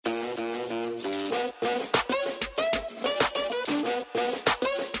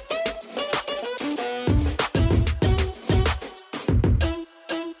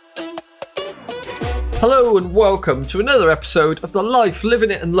Hello and welcome to another episode of the Life Living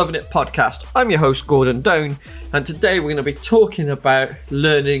It and Loving It podcast. I'm your host Gordon Doan, and today we're going to be talking about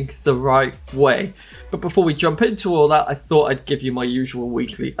learning the right way. But before we jump into all that, I thought I'd give you my usual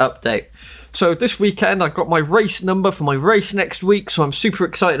weekly update. So this weekend I've got my race number for my race next week, so I'm super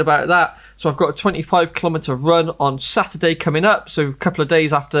excited about that. So I've got a 25 kilometre run on Saturday coming up. So a couple of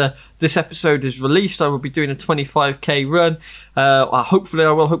days after this episode is released, I will be doing a 25k run. Hopefully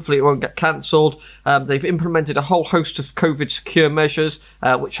I will. Hopefully it won't get cancelled. They've implemented a whole host of COVID secure measures,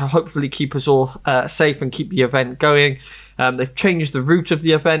 which will hopefully keep us all safe and keep the event going. They've changed the route of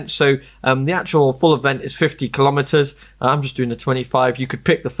the event, so the actual full event is 50 kilometres. I'm just doing the 25. You could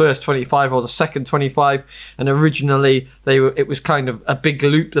pick the first 25 or the second 25, and originally it was kind of a big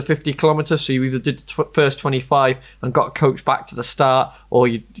loop, the 50 kilometres, so you either did the first 25 and got a coach back to the start, or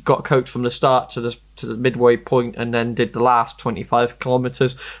you got a coach from the start to the midway point and then did the last 25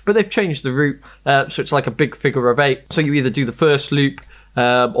 kilometres. But they've changed the route, so it's like a big figure of 8. So you either do the first loop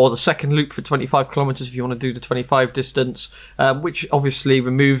or the second loop for 25 kilometres if you want to do the 25 distance, which obviously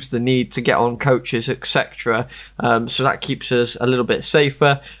removes the need to get on coaches, etc. So that keeps us a little bit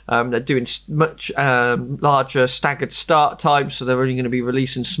safer. They're doing much larger staggered start times, so they're only going to be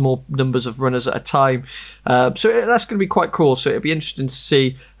releasing small numbers of runners at a time. So that's going to be quite cool. So it'll be interesting to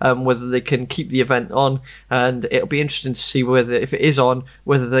see whether they can keep the event on, and it'll be interesting to see whether, if it is on,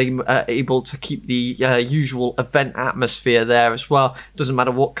 whether they are able to keep the usual event atmosphere there as well. Doesn't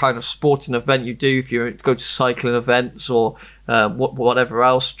matter what kind of sporting event you do, if you go to cycling events or whatever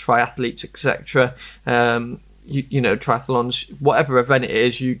else, triathletes, etc. You know, triathlons, whatever event it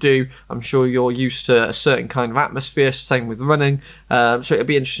is you do, I'm sure you're used to a certain kind of atmosphere. Same with running. So it'll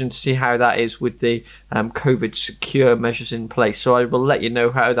be interesting to see how that is with the COVID secure measures in place. So I will let you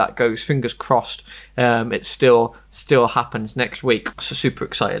know how that goes. Fingers crossed it still happens next week. So super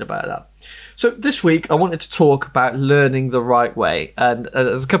excited about that. So this week I wanted to talk about learning the right way, and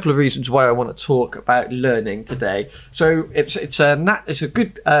there's a couple of reasons why I want to talk about learning today. So it's a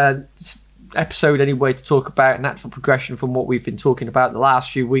good episode anyway to talk about natural progression from what we've been talking about the last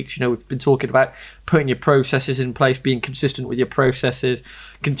few weeks. You know, we've been talking about putting your processes in place, being consistent with your processes,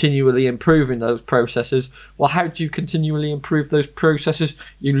 continually improving those processes. Well, how do you continually improve those processes?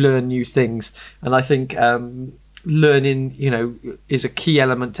 You learn new things, and I think learning, you know, is a key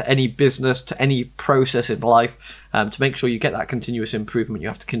element to any business, to any process in life. To make sure you get that continuous improvement, you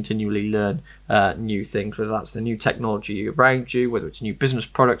have to continually learn new things, whether that's the new technology around you, whether it's new business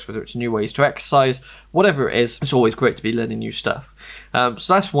products, whether it's new ways to exercise, whatever it is. It's always great to be learning new stuff. So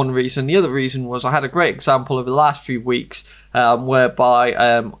that's one reason. The other reason was I had a great example over the last few weeks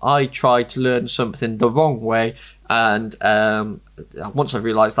whereby I tried to learn something the wrong way, and once I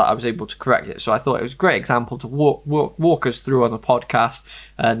realised that, I was able to correct it. So I thought it was a great example to walk us through on the podcast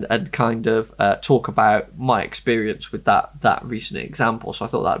and kind of talk about my experience with that recent example. So I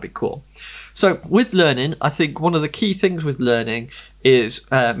thought that'd be cool. So with learning, I think one of the key things with learning is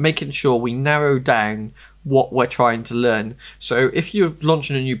making sure we narrow down what we're trying to learn. So if you're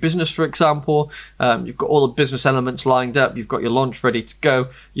launching a new business, for example, you've got all the business elements lined up, you've got your launch ready to go,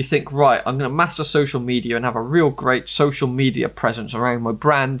 you think, right, I'm going to master social media and have a real great social media presence around my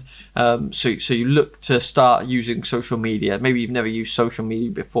brand. So you look to start using social media. Maybe you've never used social media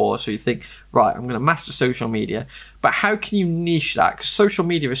before, so you think, right, I'm going to master social media. But how can you niche that? Because social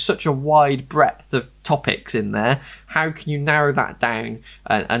media is such a wide breadth of topics in there. How can you narrow that down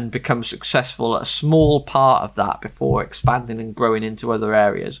and become successful at a small part of that before expanding and growing into other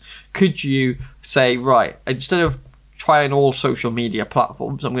areas? Could you say, right, instead of trying all social media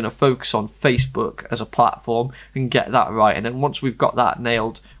platforms, I'm going to focus on Facebook as a platform and get that right. And then once we've got that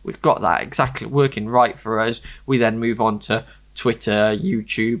nailed, we've got that exactly working right for us, we then move on to Twitter,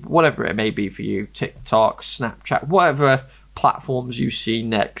 YouTube, whatever it may be for you, TikTok, Snapchat, whatever platforms you see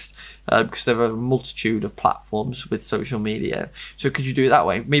next, because there are a multitude of platforms with social media. So could you do it that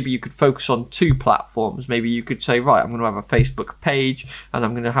way? Maybe you could focus on 2 platforms. Maybe you could say, right, I'm going to have a Facebook page and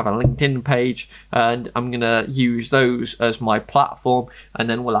I'm going to have a LinkedIn page, and I'm going to use those as my platform, and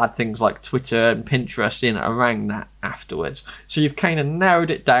then we'll add things like Twitter and Pinterest in around that afterwards. So you've kind of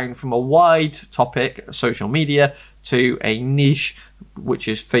narrowed it down from a wide topic, social media, to a niche, which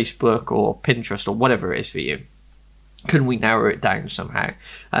is Facebook or Pinterest or whatever it is for you. Can we narrow it down somehow?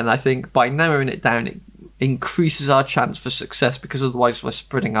 And I think by narrowing it down, it increases our chance for success, because otherwise we're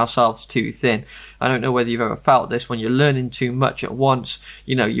spreading ourselves too thin. I don't know whether you've ever felt this. When you're learning too much at once,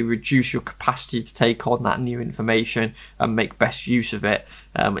 you know, you reduce your capacity to take on that new information and make best use of it.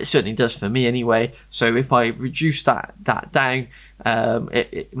 It certainly does for me anyway. So if I reduce that down,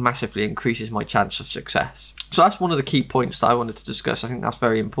 it massively increases my chance of success. So that's one of the key points that I wanted to discuss. I think that's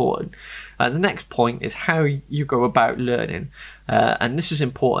very important. The next point is how you go about learning. And this is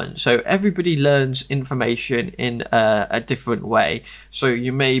important. So everybody learns information in a different way. So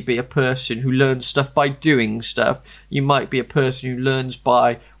you may be a person who learns stuff by doing stuff. You might be a person who learns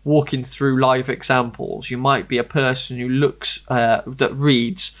by walking through live examples. You might be a person who that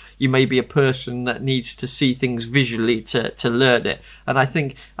reads. You may be a person that needs to see things visually to learn it. And I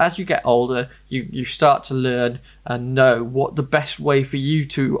think as you get older, you start to learn and know what the best way for you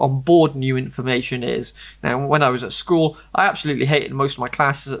to onboard new information is. Now, when I was at school, I absolutely hated most of my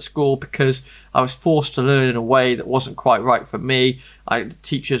classes at school because I was forced to learn in a way that wasn't quite right for me. The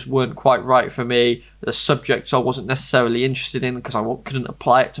teachers weren't quite right for me. The subjects I wasn't necessarily interested in because I couldn't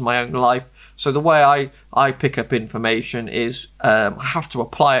apply it to my own life. So the way I pick up information is I have to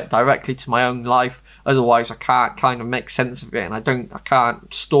apply it directly to my own life. Otherwise, I can't kind of make sense of it, and I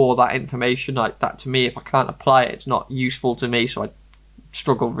can't store that information like that. To me, if I can't apply it, it's not useful to me. So I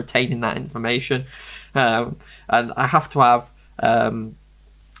struggle retaining that information, and I have to have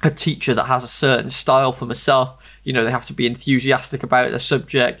a teacher that has a certain style for myself. You know, they have to be enthusiastic about the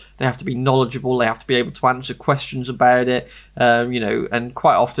subject, they have to be knowledgeable, they have to be able to answer questions about it, and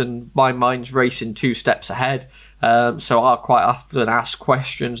quite often my mind's racing 2 steps ahead. So I'll quite often ask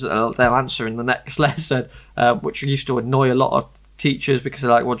questions that they'll answer in the next lesson, which used to annoy a lot of teachers because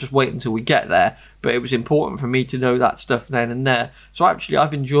they're like, well, just wait until we get there. But it was important for me to know that stuff then and there. So actually,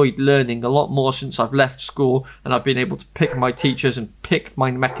 I've enjoyed learning a lot more since I've left school, and I've been able to pick my teachers and pick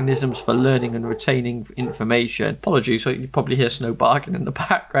my mechanisms for learning and retaining information. Apologies, so you probably hear Snow barking in the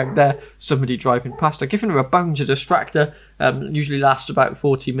background there. Somebody driving past. I've given her a bone to distract her. Usually lasts about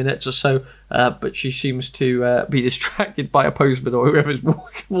 40 minutes or so, but she seems to be distracted by a postman or whoever's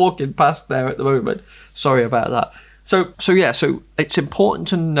walking past there at the moment. Sorry about that. So it's important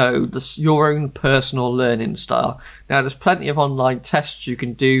to know your own personal learning style. Now, there's plenty of online tests you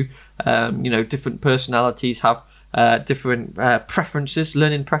can do. Different personalities have different preferences,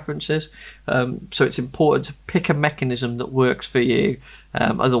 learning preferences. So it's important to pick a mechanism that works for you.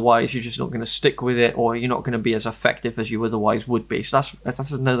 Otherwise, you're just not going to stick with it, or you're not going to be as effective as you otherwise would be. So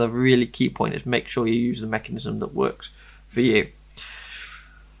that's another really key point, is make sure you use the mechanism that works for you.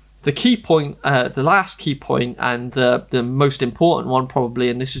 The key point, the last key point, and the most important one probably,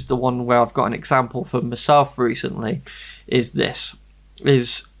 and this is the one where I've got an example for myself recently, is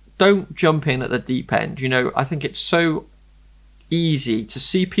don't jump in at the deep end. I think it's so easy to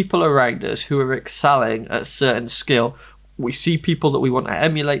see people around us who are excelling at a certain skill. We see people that we want to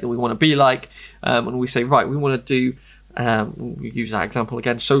emulate, that we want to be like, and we say, right, we want to do, we use that example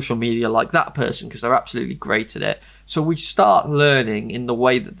again, social media like that person because they're absolutely great at it. So we start learning in the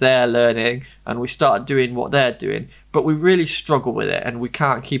way that they're learning, and we start doing what they're doing, but we really struggle with it and we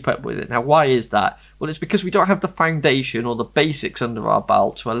can't keep up with it. Now, why is that? Well, it's because we don't have the foundation or the basics under our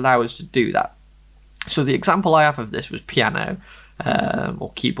belt to allow us to do that. So the example I have of this was piano,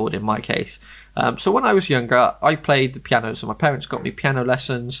 or keyboard in my case. So when I was younger, I played the piano, so my parents got me piano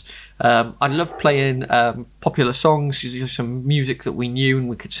lessons. I loved playing popular songs, some music that we knew and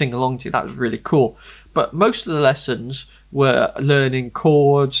we could sing along to. That was really cool. But most of the lessons were learning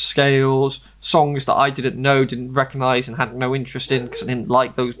chords, scales, songs that I didn't know, didn't recognise and had no interest in because I didn't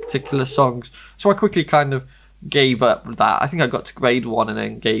like those particular songs. So I quickly kind of gave up that. I think I got to grade 1 and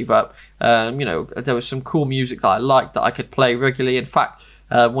then gave up. There was some cool music that I liked that I could play regularly. In fact,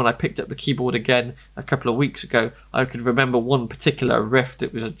 when I picked up the keyboard again a couple of weeks ago, I could remember one particular riff.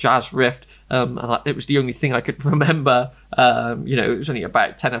 It was a jazz riff. And it was the only thing I could remember. It was only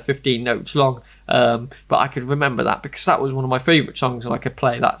about 10 or 15 notes long. But I could remember that because that was one of my favourite songs and I could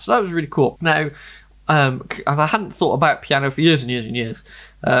play that. So that was really cool. Now, and I hadn't thought about piano for years and years and years.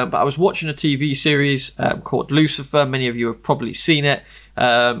 But I was watching a TV series called Lucifer. Many of you have probably seen it.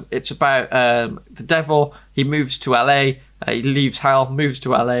 It's about the devil. He moves to LA. He leaves hell, moves to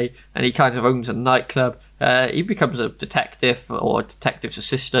LA, and he kind of owns a nightclub. He becomes a detective or a detective's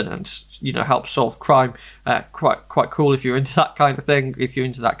assistant and, helps solve crime. Quite cool if you're into that kind of thing, if you're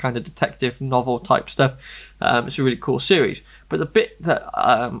into that kind of detective novel type stuff. It's a really cool series. But the bit that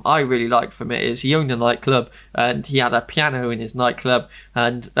I really liked from it is he owned a nightclub and he had a piano in his nightclub.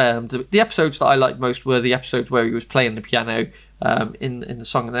 And the episodes that I liked most were the episodes where he was playing the piano in the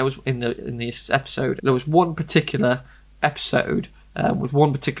song. And there was in this episode, there was one particular episode with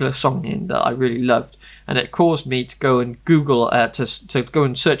one particular song in that I really loved, and it caused me to go and Google to go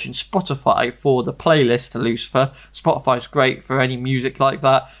and search in Spotify for the playlist to Lucifer. Spotify's great for any music like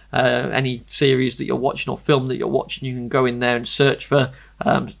that. Any series that you're watching or film that you're watching, you can go in there and search for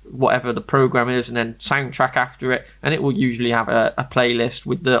whatever the program is, and then soundtrack after it, and it will usually have a playlist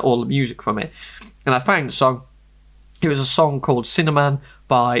with all the music from it. And I found the song. It was a song called Cinnamon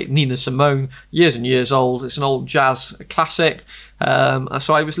by Nina Simone, years and years old. It's an old jazz classic.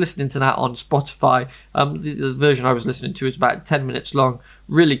 So I was listening to that on Spotify. The version I was listening to is about 10 minutes long.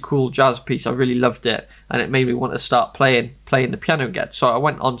 Really cool jazz piece. I really loved it, and it made me want to start playing the piano again. So I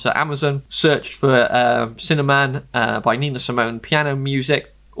went onto Amazon, searched for Cinnamon by Nina Simone piano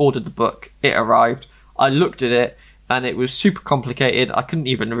music, ordered the book. It arrived. I looked at it, and it was super complicated. I couldn't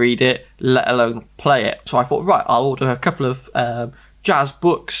even read it, let alone play it. So I thought, right, I'll order a couple of jazz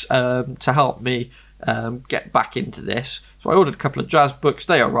books to help me get back into this. So I ordered a couple of jazz books.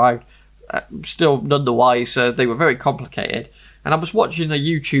 They arrived. Still none the wiser. They were very complicated. And I was watching a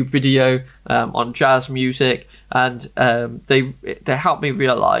YouTube video on jazz music, and they helped me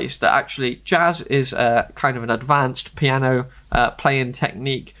realise that actually jazz is kind of an advanced piano playing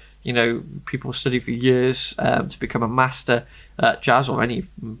technique. You know, people study for years to become a master at jazz, or any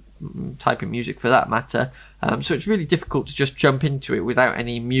type of music for that matter. So it's really difficult to just jump into it without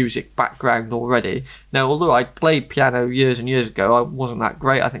any music background already. Now, although I played piano years and years ago, I wasn't that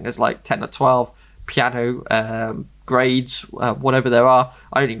great. I think there's like 10 or 12 piano grades, whatever there are.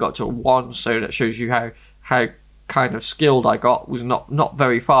 I only got to 1, so that shows you how kind of skilled I got. Was not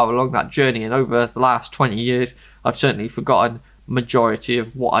very far along that journey, and over the last 20 years, I've certainly forgotten majority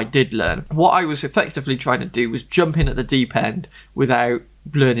of what I did learn. What I was effectively trying to do was jump in at the deep end without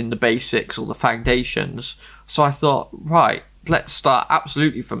learning the basics or the foundations. So I thought, right, let's start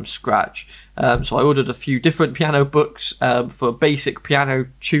absolutely from scratch. So I ordered a few different piano books for basic piano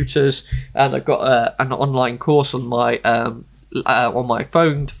tutors, and I got an online course on my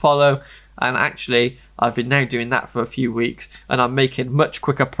phone to follow. And actually, I've been now doing that for a few weeks, and I'm making much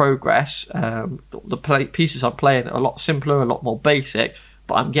quicker progress. The pieces I'm playing are a lot simpler, a lot more basic,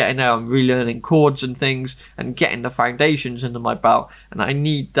 but I'm relearning chords and things and getting the foundations under my belt, and I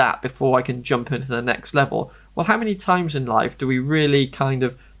need that before I can jump into the next level. Well, how many times in life do we really kind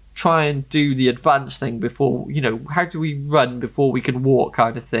of try and do the advanced thing before, how do we run before we can walk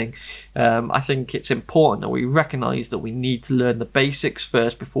kind of thing? I think it's important that we recognise that we need to learn the basics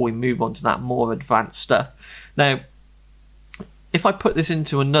first before we move on to that more advanced stuff. Now, if I put this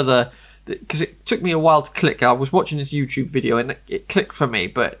into another, because it took me a while to click. I was watching this YouTube video and it clicked for me,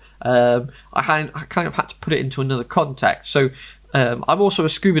 but I kind of had to put it into another context. So I'm also a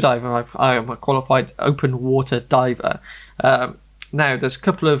scuba diver. I am a qualified open water diver. Now, there's a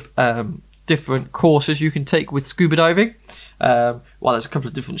couple of different courses you can take with scuba diving. There's a couple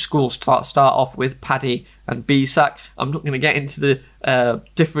of different schools to start off with, PADI and BSAC. I'm not going to get into the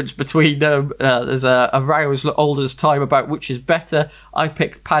difference between them. There's a row as old as time about which is better. I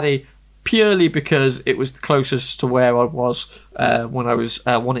picked PADI purely because it was the closest to where I was when I was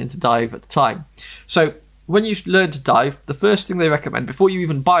wanting to dive at the time. So when you learn to dive, the first thing they recommend, before you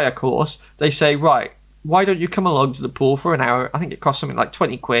even buy a course, they say, right, why don't you come along to the pool for an hour? I think it costs something like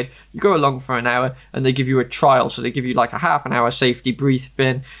 20 quid. You go along for an hour and they give you a trial. So they give you like a half an hour safety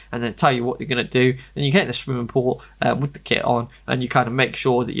briefing and then tell you what you're going to do. Then you get in the swimming pool with the kit on, and you kind of make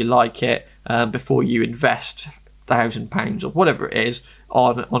sure that you like it before you invest £1,000 or whatever it is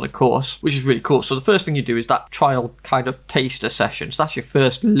on a course, which is really cool. So the first thing you do is that trial kind of taster session. So that's your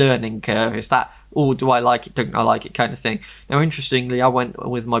first learning curve. Is that, oh, do I like it, don't I like it kind of thing. Now, interestingly, I went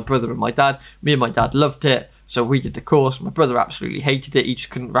with my brother and my dad. Me and my dad loved it, so we did the course. My brother absolutely hated it. He just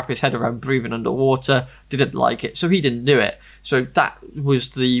couldn't wrap his head around breathing underwater, didn't like it, so he didn't do it. So that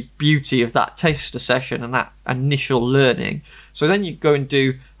was the beauty of that taster session and that initial learning. So then you go and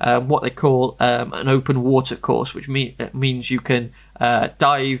do what they call an open water course, which means you can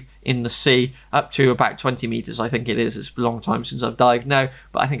dive in the sea up to about 20 meters. I think it is. It's a long time since I've dived now,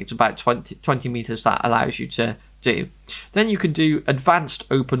 but I think it's about 20 meters that allows you to do. Then you can do advanced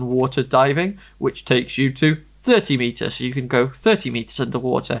open water diving, which takes you to 30 meters, so you can go 30 meters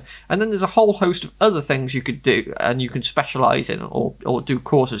underwater. And then there's a whole host of other things you could do and you can specialize in or do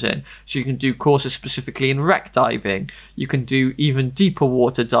courses in. So you can do courses specifically in wreck diving. You can do even deeper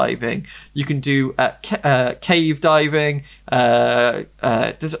water diving. You can do cave diving.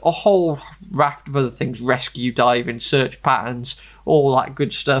 There's a whole raft of other things, rescue diving, search patterns, all that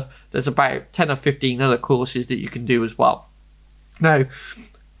good stuff. There's about 10 or 15 other courses that you can do as well. Now,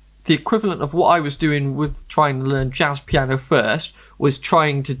 the equivalent of what I was doing with trying to learn jazz piano first was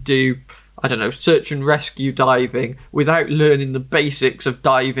trying to do, search and rescue diving without learning the basics of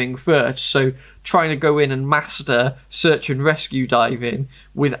diving first. So trying to go in and master search and rescue diving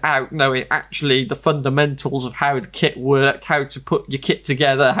without knowing actually the fundamentals of how the kit worked, how to put your kit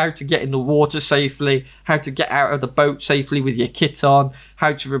together, how to get in the water safely, how to get out of the boat safely with your kit on,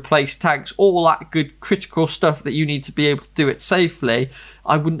 how to replace tanks, all that good critical stuff that you need to be able to do it safely,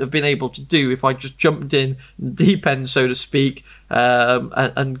 I wouldn't have been able to do if I just jumped in the deep end, so to speak,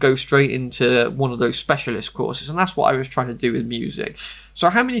 and go straight into one of those specialist courses. And that's what I was trying to do with music. So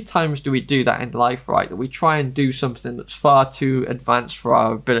how many times do we do that in life, right? That we try and do something that's far too advanced for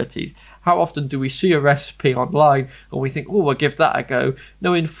our abilities. How often do we see a recipe online and we think, oh, I'll give that a go,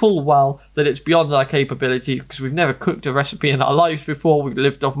 knowing full well that it's beyond our capability because we've never cooked a recipe in our lives before, we've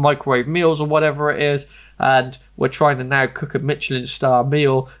lived off microwave meals or whatever it is, and we're trying to now cook a Michelin star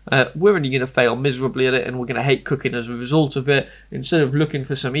meal. We're only going to fail miserably at it, and we're going to hate cooking as a result of it. Instead of looking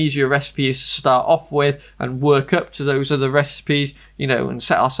for some easier recipes to start off with and work up to those other recipes, and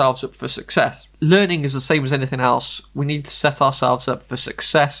set ourselves up for success. Learning is the same as anything else. We need to set ourselves up for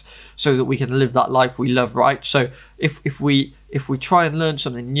success so that we can live that life we love, right? So if we try and learn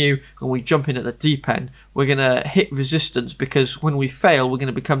something new and we jump in at the deep end, we're going to hit resistance, because when we fail, we're going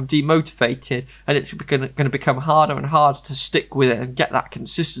to become demotivated, and it's going to become harder and harder to stick with it and get that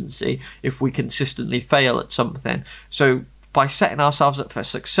consistency if we consistently fail at something. So by setting ourselves up for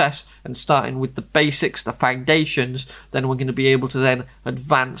success and starting with the basics, the foundations, then we're going to be able to then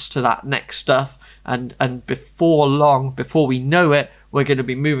advance to that next stuff. And before long, before we know it, we're going to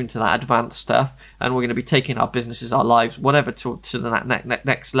be moving to that advanced stuff, and we're going to be taking our businesses, our lives, whatever, to that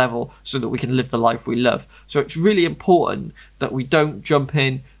next level, so that we can live the life we love. So it's really important that we don't jump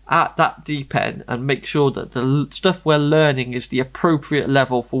in at that deep end and make sure that the stuff we're learning is the appropriate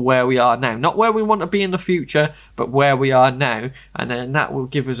level for where we are now. Not where we want to be in the future, but where we are now. And then that will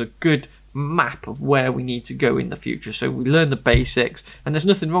give us a good map of where we need to go in the future. So we learn the basics, and there's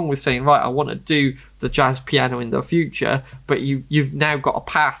nothing wrong with saying, right, I want to do the jazz piano in the future, but you've now got a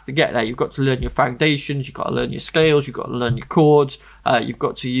path to get there. You've got to learn your foundations, you've got to learn your scales, you've got to learn your chords, you've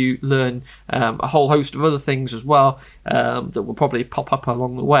got to learn a whole host of other things as well, that will probably pop up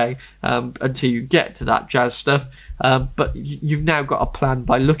along the way until you get to that jazz stuff. But you've now got a plan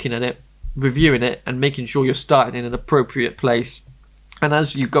by looking at it, reviewing it, and making sure you're starting in an appropriate place. And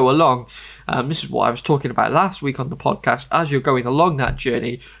as you go along, this is what I was talking about last week on the podcast, as you're going along that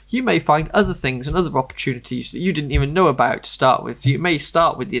journey, you may find other things and other opportunities that you didn't even know about to start with. So you may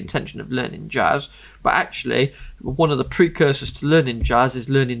start with the intention of learning jazz, but actually one of the precursors to learning jazz is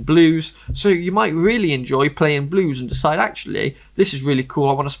learning blues. So you might really enjoy playing blues and decide, actually, this is really cool,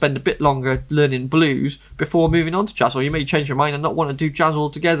 I want to spend a bit longer learning blues before moving on to jazz. Or you may change your mind and not want to do jazz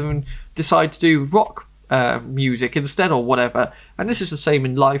altogether and decide to do rock music instead, or whatever. And this is the same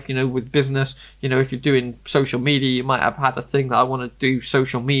in life, with business. If you're doing social media, you might have had a thing that I want to do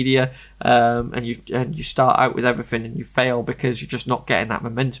social media, and you start out with everything and you fail because you're just not getting that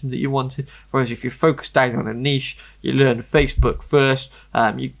momentum that you wanted. Whereas if you focus down on a niche, you learn Facebook first,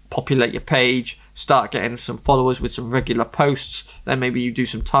 you populate your page, start getting some followers with some regular posts, then maybe you do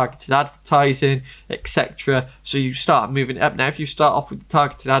some targeted advertising, etc. So you start moving it up. Now, if you start off with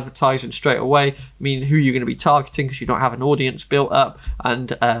targeted advertising straight away, who you're going to be targeting, because you don't have an audience built up,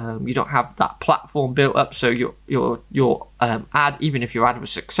 and you don't have that platform built up, so your ad, even if your ad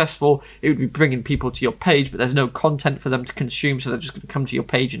was successful, it would be bringing people to your page, but there's no content for them to consume, so they're just going to come to your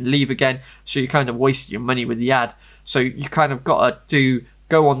page and leave again. So you kind of wasted your money with the ad. So you kind of got to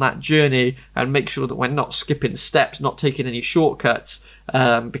go on that journey and make sure that we're not skipping steps, not taking any shortcuts,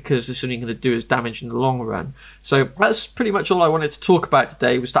 because this is only going to do us damage in the long run. So that's pretty much all I wanted to talk about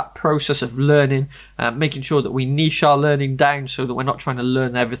today, was that process of learning, making sure that we niche our learning down so that we're not trying to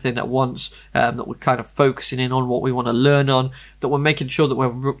learn everything at once, that we're kind of focusing in on what we want to learn on, that we're making sure that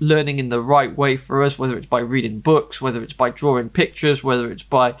we're learning in the right way for us, whether it's by reading books, whether it's by drawing pictures, whether it's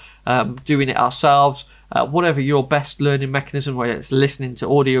by doing it ourselves. Whatever your best learning mechanism, whether it's listening to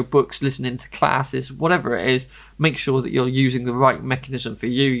audiobooks, listening to classes, whatever it is, make sure that you're using the right mechanism for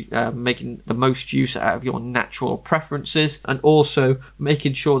you, making the most use out of your natural preferences, and also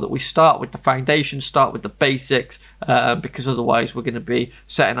making sure that we start with the foundation, start with the basics, because otherwise we're going to be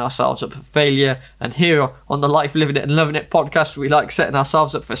setting ourselves up for failure. And here on the Life Living It and Loving It podcast, we like setting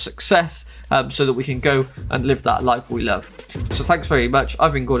ourselves up for success, so that we can go and live that life we love. So thanks very much.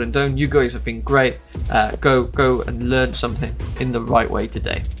 I've been Gordon Doan. You guys have been great. Go and learn something in the right way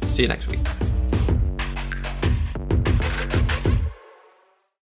today. See you next week.